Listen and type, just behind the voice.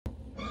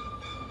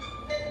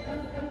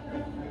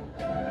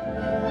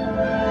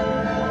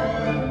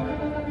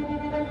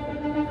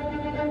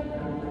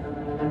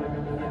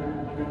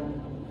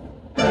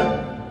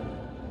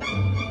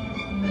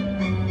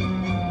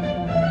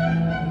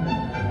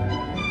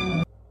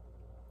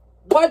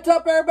What's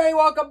up, everybody?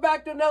 Welcome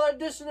back to another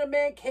edition of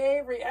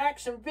Mancave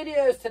reaction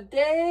videos.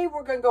 Today,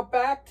 we're going to go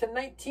back to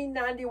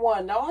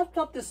 1991. Now, I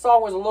thought this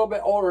song was a little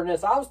bit older than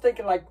this. I was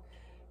thinking like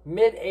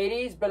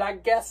mid-80s, but I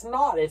guess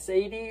not. It's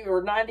 80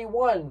 or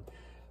 91.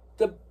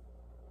 The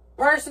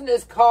person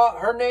is called,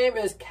 her name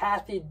is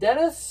Cathy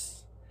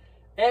Dennis,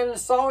 and the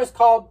song is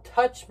called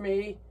Touch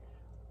Me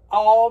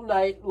All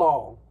Night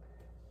Long.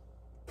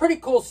 Pretty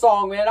cool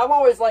song, man. I've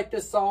always liked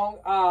this song.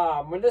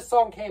 When this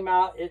song came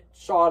out, it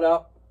shot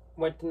up.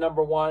 Went to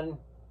 #1, of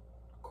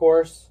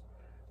course.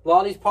 A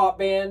lot of these pop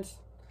bands,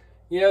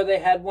 you know, they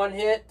had one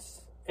hit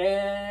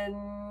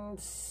and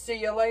see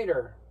you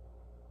later.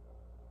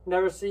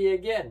 Never see you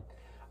again.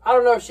 I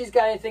don't know if she's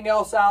got anything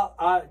else out.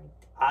 I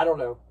don't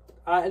know.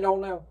 I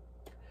don't know.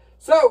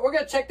 So, we're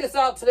going to check this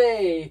out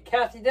today.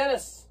 Cathy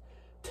Dennis,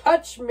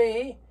 Touch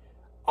Me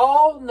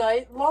All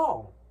Night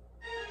Long.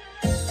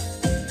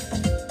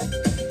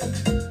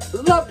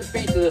 Love the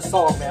beat to this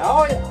song, man.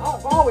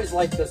 I've always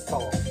liked this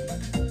song.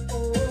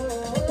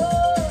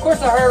 Of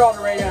course, I heard it on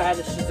the radio, I had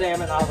to Shazam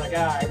it, and I was like,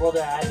 alright, we'll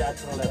add that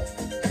to the list.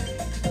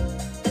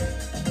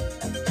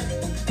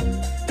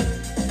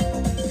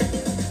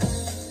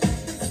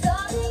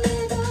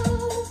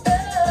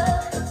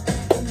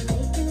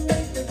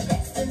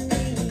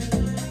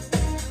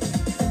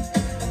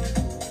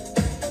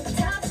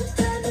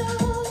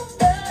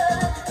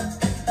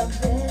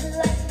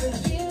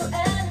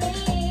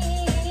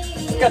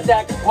 Got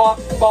that pop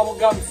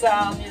bubblegum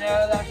sound, you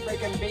know, that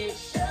freaking beat.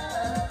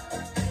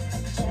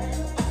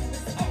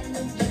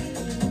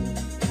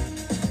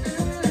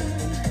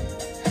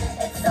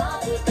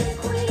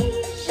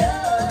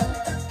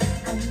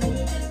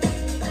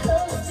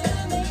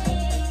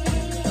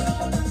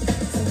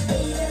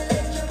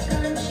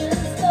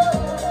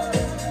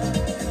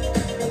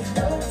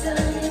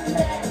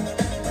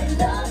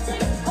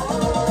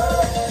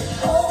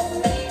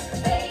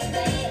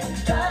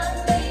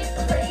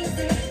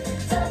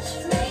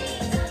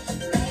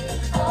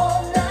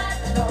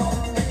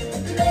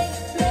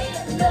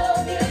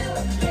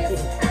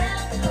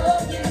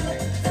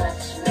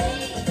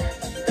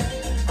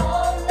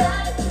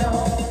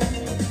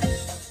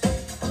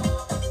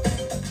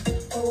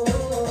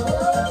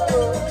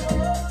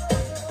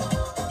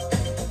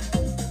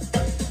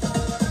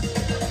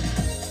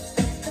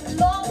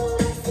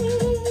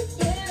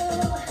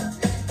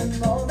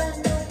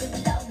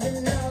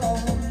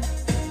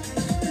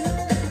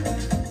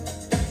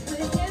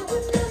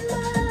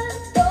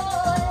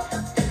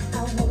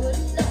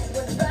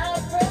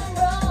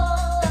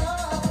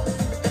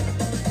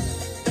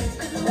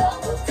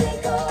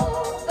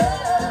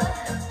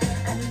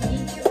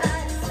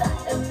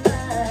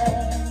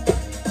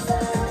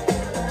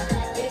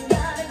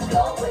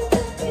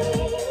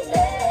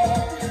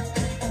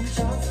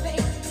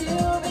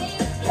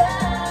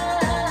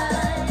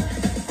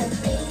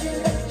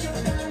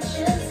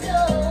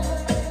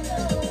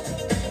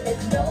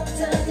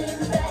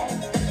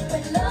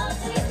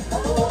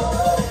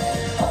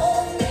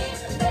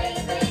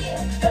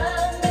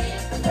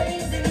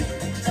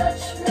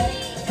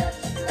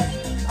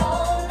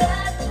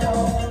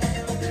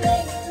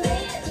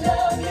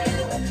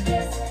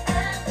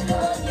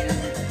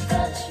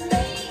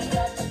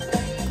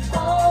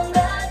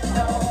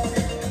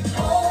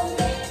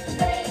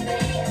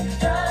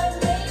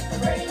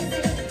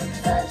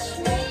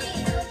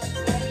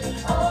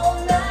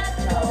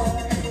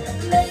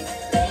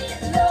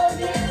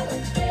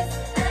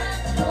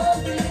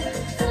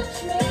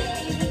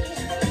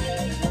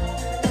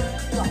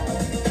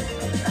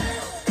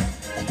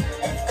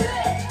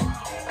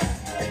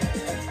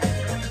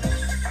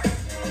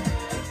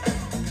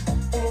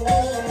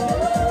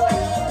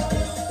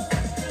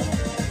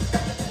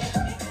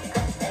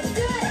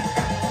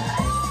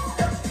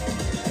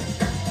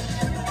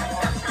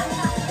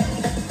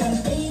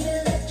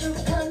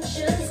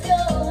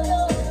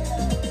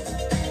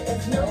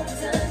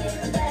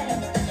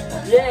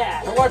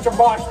 Yeah, and watch a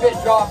box pit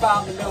drop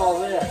out in the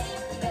middle of this.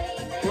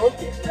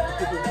 Okay.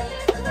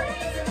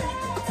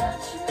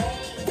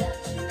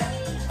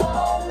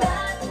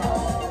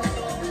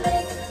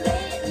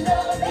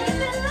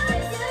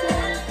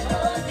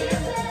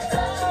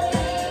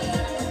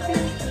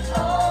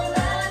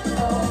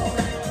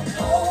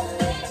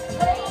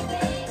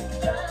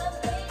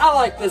 I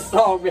like this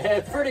song, man.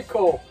 It's pretty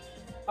cool.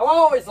 I've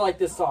always liked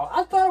this song.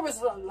 I thought it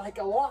was like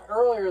a lot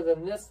earlier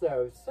than this,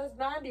 though. It says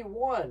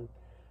 91.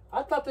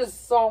 I thought this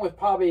song was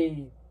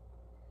probably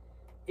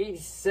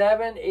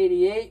 87,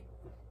 88.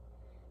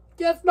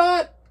 Guess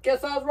not.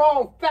 Guess I was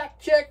wrong.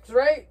 Fact checks,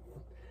 right?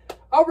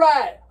 All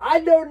right. I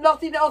know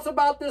nothing else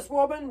about this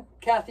woman,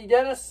 Cathy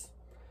Dennis.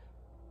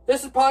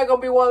 This is probably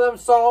going to be one of them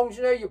songs,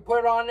 you know, you put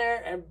it on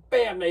there and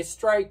bam, they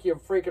strike you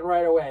freaking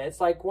right away.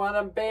 It's like one of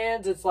them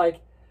bands. It's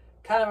like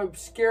kind of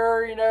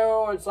obscure, you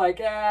know. It's like,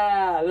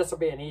 this will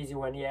be an easy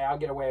one. Yeah, I'll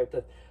get away with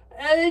this.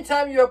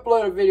 Anytime you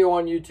upload a video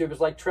on YouTube, it's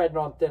like treading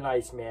on thin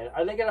ice, man.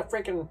 Are they going to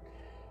freaking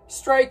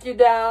strike you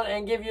down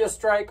and give you a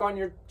strike on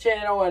your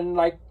channel and,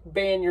 like,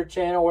 ban your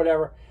channel,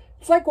 whatever?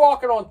 It's like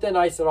walking on thin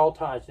ice at all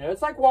times, you know.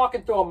 It's like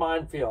walking through a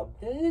minefield.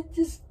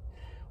 Just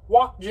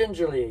walk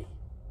gingerly.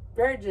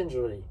 Very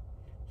gingerly.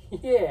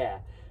 Yeah.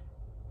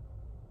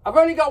 I've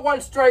only got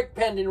one strike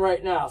pending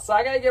right now, so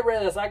I got to get rid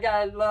of this. I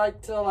got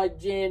like till like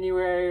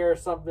January or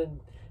something,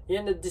 the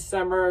end of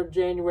December,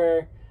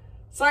 January.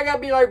 So I got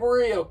to be like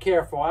real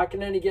careful. I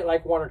can only get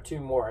like 1 or 2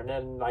 more, and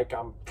then like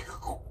I'm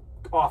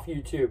off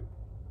YouTube.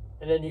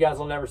 And then you guys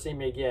will never see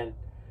me again.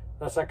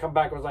 Unless I come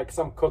back with like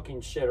some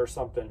cooking shit or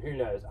something. Who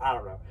knows? I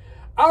don't know.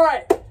 All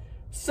right.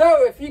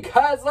 So if you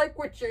guys like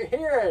what you're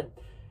hearing,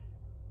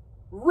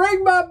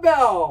 ring my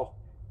bell.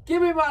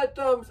 Give me my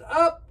thumbs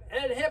up.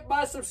 And hit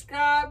my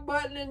subscribe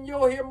button, and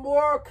you'll hear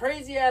more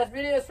crazy ass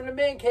videos from the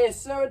Mancave.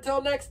 So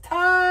until next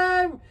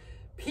time,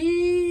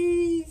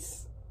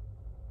 peace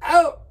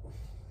out.